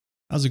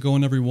How's it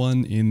going,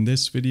 everyone? In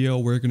this video,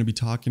 we're going to be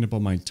talking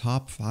about my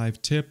top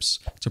 5 tips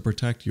to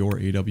protect your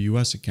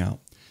AWS account.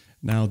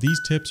 Now, these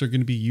tips are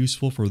going to be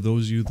useful for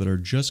those of you that are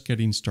just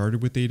getting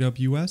started with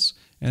AWS,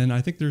 and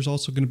I think there's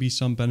also going to be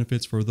some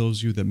benefits for those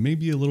of you that may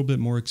be a little bit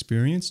more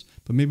experienced,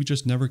 but maybe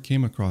just never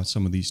came across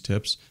some of these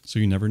tips, so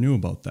you never knew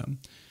about them.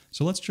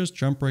 So let's just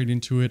jump right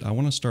into it. I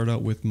want to start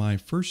out with my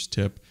first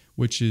tip,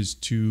 which is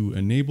to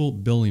enable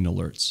billing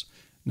alerts.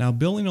 Now,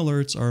 billing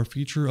alerts are a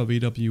feature of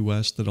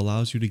AWS that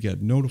allows you to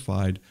get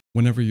notified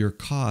whenever your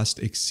cost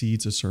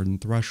exceeds a certain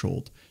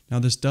threshold. Now,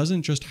 this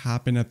doesn't just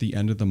happen at the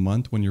end of the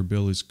month when your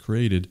bill is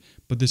created,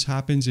 but this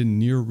happens in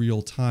near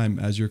real time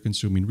as you're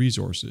consuming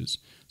resources.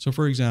 So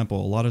for example,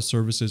 a lot of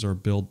services are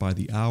billed by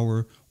the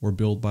hour or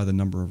billed by the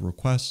number of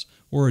requests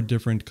or a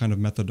different kind of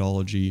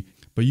methodology.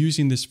 But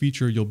using this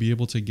feature, you'll be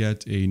able to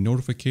get a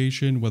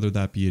notification, whether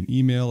that be an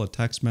email, a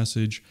text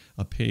message,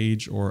 a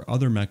page, or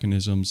other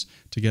mechanisms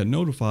to get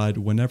notified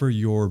whenever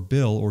your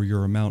bill or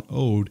your amount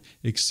owed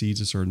exceeds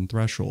a certain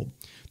threshold.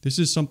 This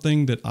is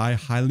something that I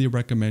highly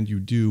recommend you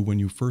do when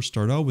you first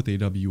start out with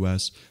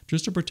AWS,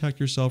 just to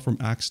protect yourself from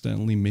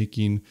accidentally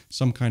making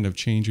some kind of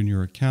change in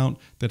your account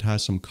that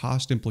has some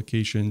cost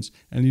implications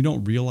and you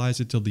don't realize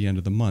it till the end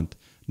of the month.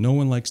 No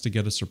one likes to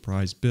get a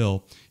surprise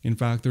bill. In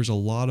fact, there's a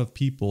lot of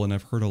people, and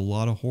I've heard a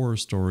lot of horror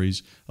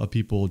stories of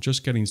people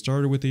just getting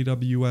started with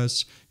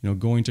AWS,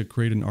 going to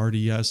create an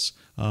RDS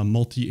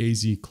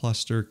multi-AZ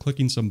cluster,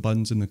 clicking some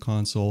buttons in the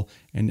console,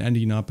 and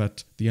ending up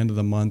at the end of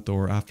the month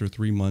or after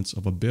 3 months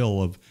of a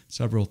bill of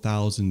several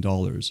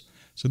 $1,000s.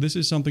 So this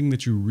is something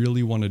that you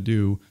really want to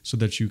do so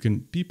that you can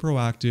be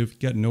proactive,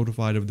 get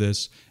notified of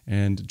this,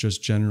 and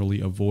just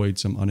generally avoid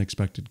some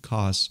unexpected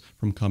costs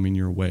from coming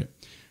your way.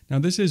 Now,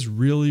 this is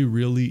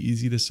really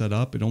easy to set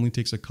up. It only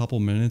takes a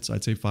couple minutes,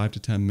 I'd say 5 to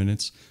 10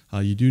 minutes.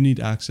 You do need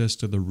access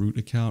to the root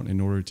account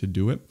in order to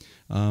do it,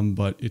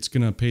 but it's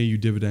going to pay you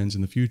dividends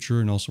in the future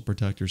and also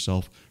protect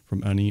yourself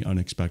from any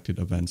unexpected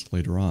events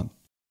later on.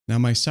 Now,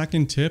 my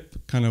second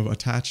tip, kind of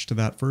attached to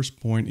that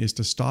first point, is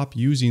to stop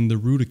using the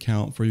root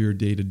account for your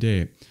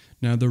day-to-day.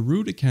 Now, the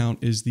root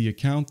account is the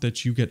account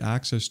that you get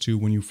access to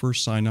when you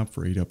first sign up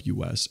for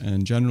AWS,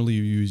 and generally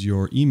you use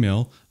your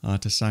email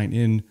to sign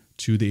in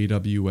to the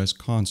AWS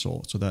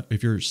console, so that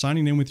if you're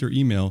signing in with your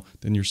email,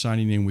 then you're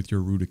signing in with your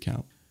root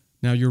account.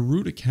 Now, your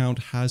root account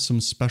has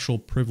some special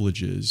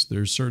privileges.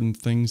 There's certain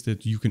things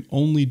that you can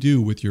only do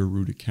with your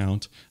root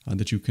account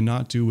that you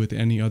cannot do with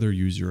any other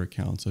user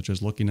account, such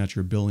as looking at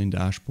your billing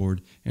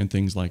dashboard and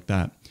things like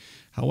that.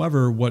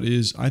 However, what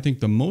is, I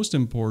think, the most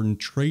important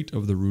trait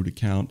of the root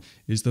account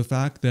is the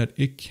fact that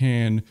it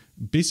can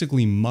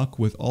basically muck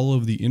with all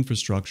of the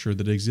infrastructure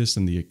that exists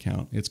in the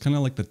account. It's kind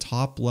of like the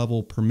top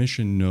level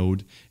permission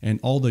node, and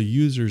all the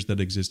users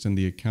that exist in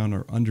the account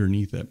are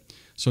underneath it.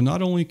 So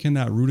not only can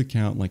that root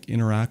account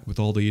interact with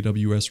all the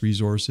AWS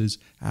resources,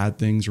 add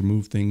things,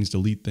 remove things,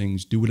 delete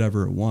things, do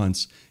whatever it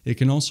wants, it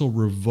can also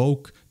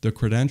revoke the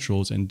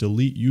credentials and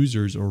delete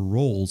users or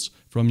roles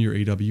from your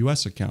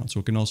AWS account. So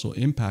it can also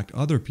impact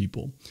other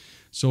people.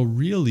 So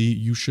really,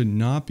 you should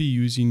not be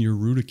using your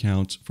root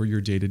account for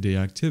your day-to-day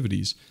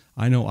activities.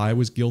 I know I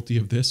was guilty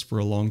of this for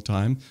a long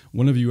time.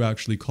 One of you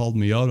actually called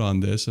me out on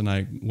this, and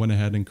I went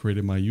ahead and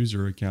created my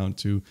user account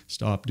to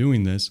stop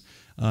doing this.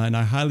 And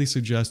I highly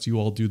suggest you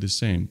all do the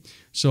same.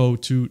 So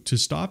to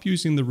stop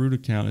using the root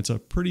account, it's a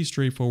pretty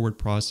straightforward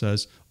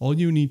process. All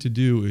you need to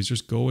do is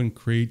just go and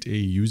create a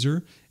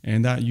user,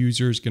 and that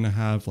user is going to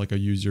have a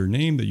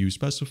username that you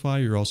specify.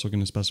 You're also going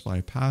to specify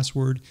a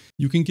password.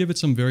 You can give it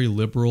some very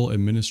liberal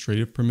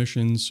administrative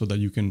permissions so that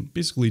you can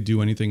basically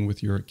do anything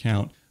with your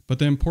account. But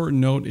the important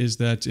note is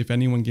that if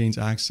anyone gains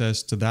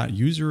access to that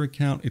user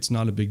account, it's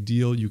not a big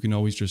deal. You can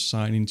always just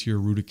sign into your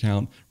root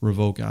account,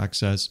 revoke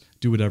access,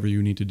 do whatever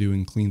you need to do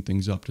and clean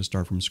things up to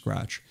start from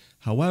scratch.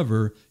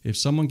 However, if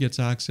someone gets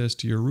access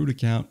to your root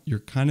account, you're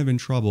kind of in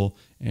trouble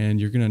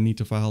and you're going to need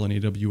to file an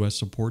AWS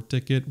support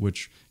ticket,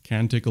 which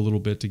can take a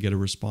little bit to get a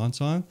response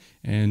on,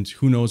 and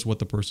who knows what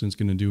the person's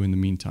going to do in the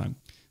meantime.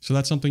 So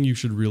that's something you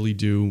should really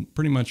do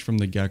pretty much from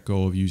the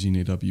get-go of using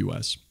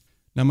AWS.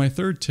 Now, my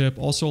third tip,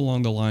 also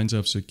along the lines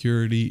of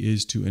security,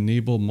 is to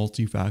enable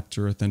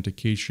multi-factor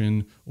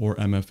authentication, or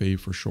MFA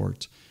for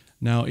short.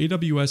 Now,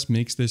 AWS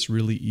makes this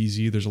really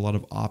easy. There's a lot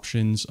of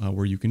options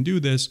where you can do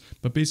this,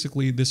 but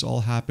basically this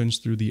all happens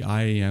through the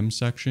IAM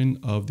section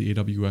of the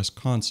AWS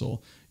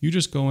console. You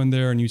just go in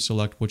there and you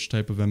select which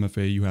type of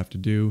MFA you have to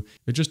do.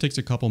 It just takes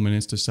a couple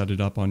minutes to set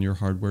it up on your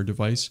hardware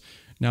device.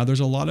 Now,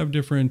 there's a lot of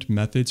different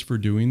methods for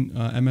doing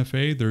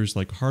MFA. There's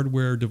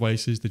hardware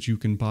devices that you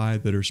can buy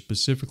that are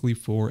specifically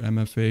for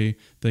MFA,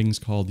 things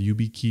called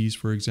YubiKeys,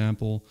 for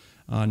example.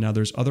 Now,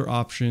 there's other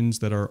options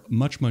that are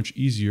much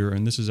easier,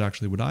 and this is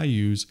actually what I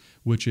use,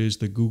 which is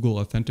the Google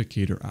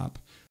Authenticator app.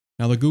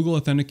 Now, the Google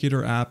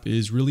Authenticator app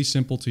is really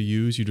simple to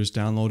use. You just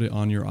download it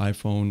on your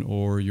iPhone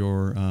or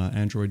your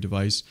Android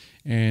device.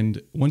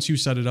 And once you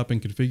set it up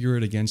and configure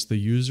it against the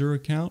user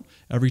account,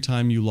 every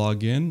time you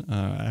log in,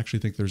 I actually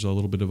think there's a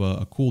little bit of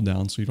a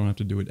cooldown, so you don't have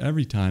to do it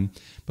every time.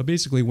 But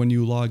basically, when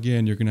you log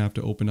in, you're going to have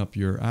to open up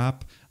your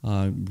app.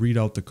 read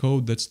out the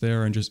code that's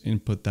there and just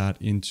input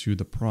that into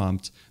the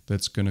prompt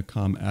that's going to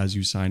come as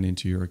you sign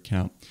into your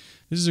account.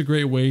 This is a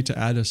great way to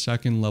add a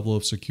second level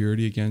of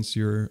security against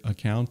your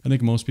account. I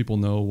think most people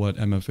know what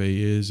MFA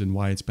is and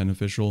why it's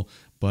beneficial,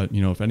 but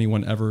if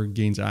anyone ever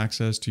gains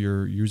access to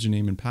your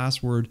username and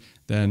password,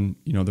 then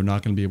they're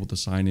not going to be able to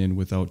sign in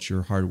without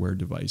your hardware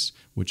device,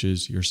 which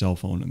is your cell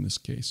phone in this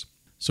case.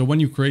 So when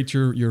you create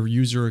your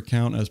user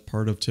account as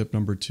part of tip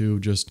number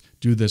 2, just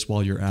do this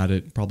while you're at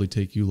it. It'll probably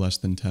take you less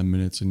than 10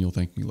 minutes and you'll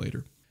thank me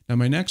later. Now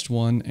my next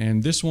one,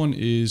 and this one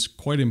is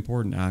quite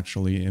important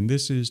actually, and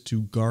this is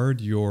to guard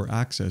your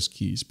access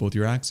keys, both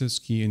your access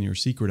key and your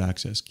secret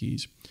access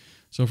keys.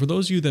 So for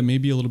those of you that may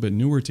be a little bit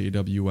newer to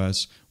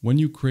AWS, when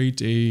you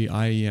create a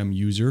IAM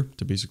user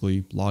to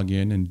basically log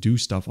in and do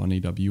stuff on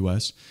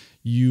AWS,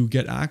 you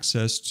get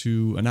access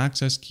to an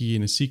access key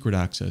and a secret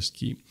access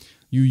key.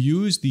 You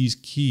use these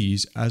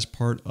keys as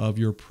part of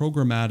your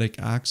programmatic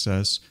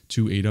access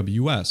to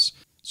AWS.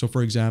 So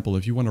for example,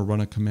 if you want to run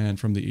a command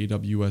from the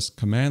AWS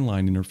command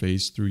line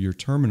interface through your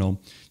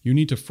terminal, you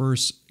need to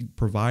first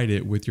provide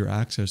it with your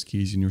access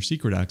keys and your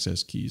secret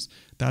access keys.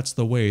 That's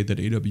the way that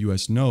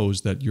AWS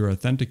knows that you're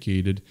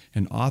authenticated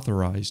and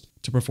authorized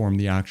to perform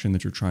the action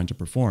that you're trying to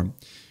perform.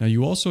 Now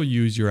you also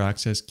use your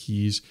access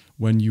keys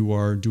when you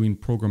are doing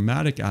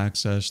programmatic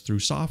access through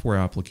software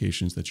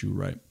applications that you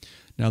write.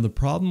 Now, the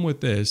problem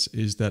with this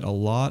is that a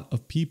lot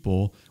of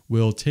people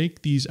will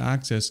take these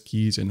access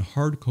keys and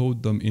hard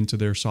code them into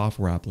their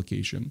software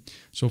application.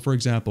 So for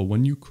example,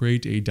 when you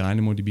create a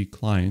DynamoDB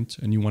client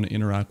and you want to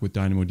interact with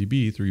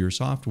DynamoDB through your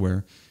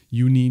software,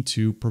 you need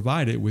to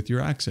provide it with your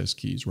access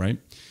keys, right?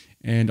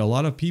 And a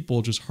lot of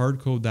people just hard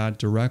code that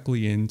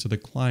directly into the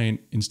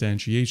client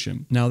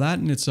instantiation. Now that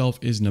in itself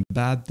isn't a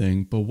bad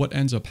thing, but what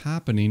ends up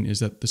happening is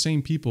that the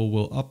same people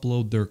will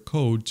upload their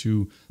code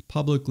to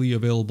publicly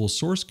available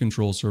source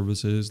control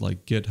services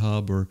like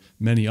GitHub or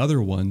many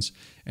other ones.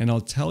 And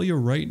I'll tell you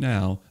right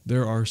now,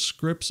 there are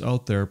scripts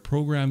out there,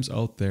 programs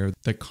out there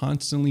that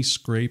constantly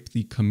scrape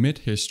the commit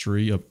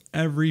history of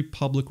every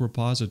public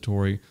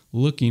repository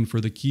looking for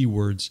the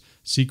keywords,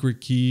 secret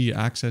key,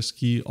 access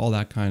key, all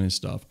that kind of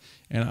stuff.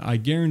 And I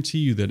guarantee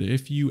you that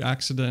if you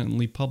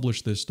accidentally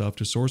publish this stuff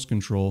to source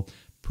control,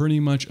 pretty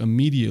much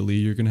immediately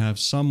you're going to have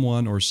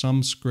someone or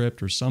some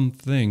script or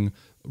something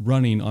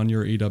running on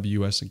your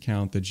AWS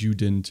account that you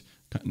didn't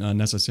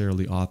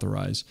necessarily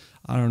authorize.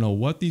 I don't know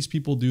what these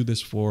people do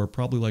this for,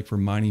 probably like for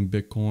mining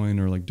Bitcoin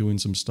or like doing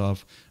some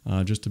stuff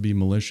just to be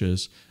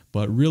malicious.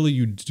 But really,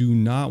 you do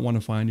not want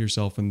to find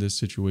yourself in this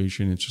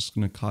situation. It's just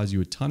going to cause you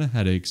a ton of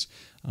headaches.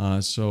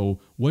 So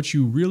what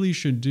you really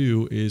should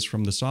do is,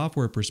 from the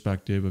software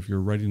perspective, if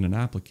you're writing an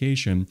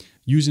application,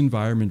 use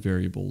environment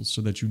variables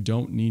so that you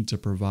don't need to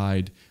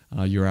provide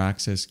your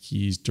access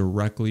keys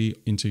directly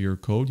into your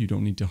code. You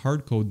don't need to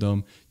hard code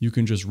them. You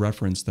can just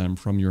reference them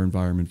from your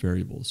environment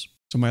variables.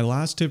 So my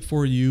last tip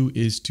for you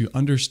is to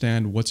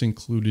understand what's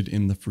included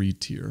in the free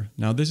tier.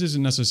 Now, this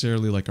isn't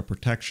necessarily like a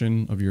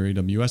protection of your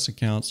AWS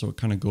account, so it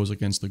kind of goes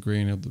against the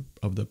grain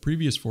of the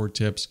previous 4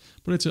 tips,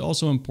 but it's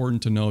also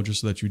important to know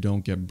just so that you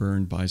don't get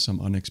burned by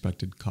some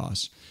unexpected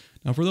costs.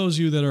 Now, for those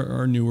of you that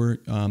are newer,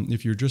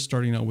 if you're just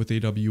starting out with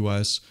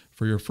AWS,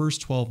 for your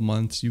first 12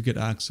 months, you get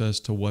access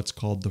to what's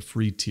called the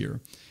free tier.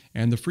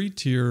 And the free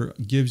tier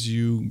gives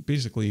you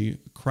basically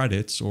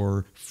credits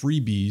or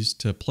freebies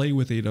to play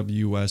with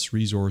AWS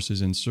resources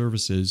and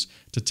services,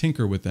 to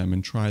tinker with them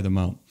and try them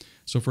out.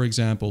 So for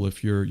example,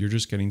 if you're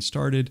just getting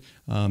started,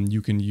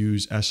 you can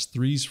use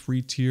S3's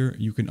free tier.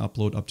 You can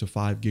upload up to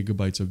 5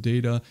 gigabytes of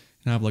data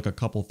and have like a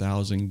couple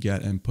thousand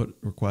get and put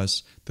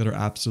requests that are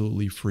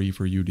absolutely free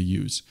for you to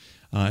use.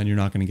 And you're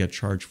not going to get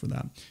charged for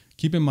that.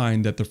 Keep in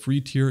mind that the free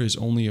tier is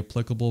only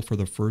applicable for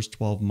the first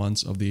 12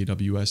 months of the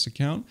AWS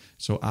account.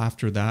 So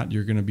after that,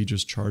 you're going to be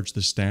just charged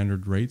the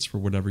standard rates for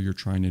whatever you're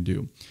trying to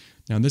do.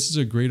 Now, this is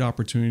a great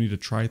opportunity to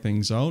try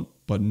things out,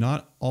 but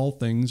not all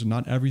things,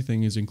 not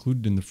everything is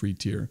included in the free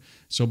tier.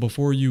 So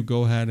before you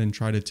go ahead and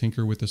try to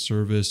tinker with a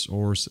service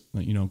or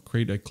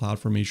create a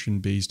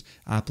CloudFormation-based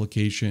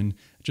application,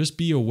 just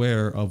be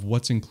aware of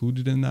what's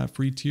included in that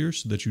free tier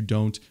so that you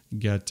don't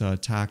get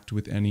tacked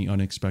with any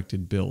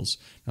unexpected bills.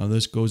 Now,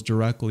 this goes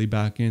directly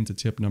back into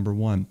tip number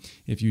 1.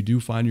 If you do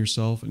find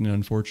yourself in an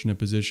unfortunate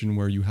position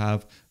where you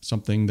have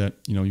something that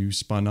you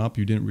spun up,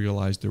 you didn't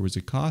realize there was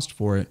a cost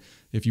for it,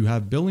 if you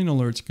have billing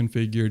alerts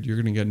configured, you're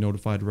going to get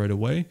notified right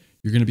away.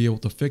 You're going to be able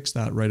to fix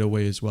that right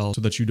away as well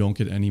so that you don't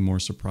get any more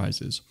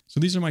surprises. So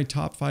these are my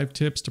top 5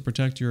 tips to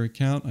protect your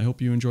account. I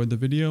hope you enjoyed the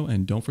video,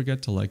 and don't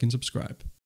forget to like and subscribe.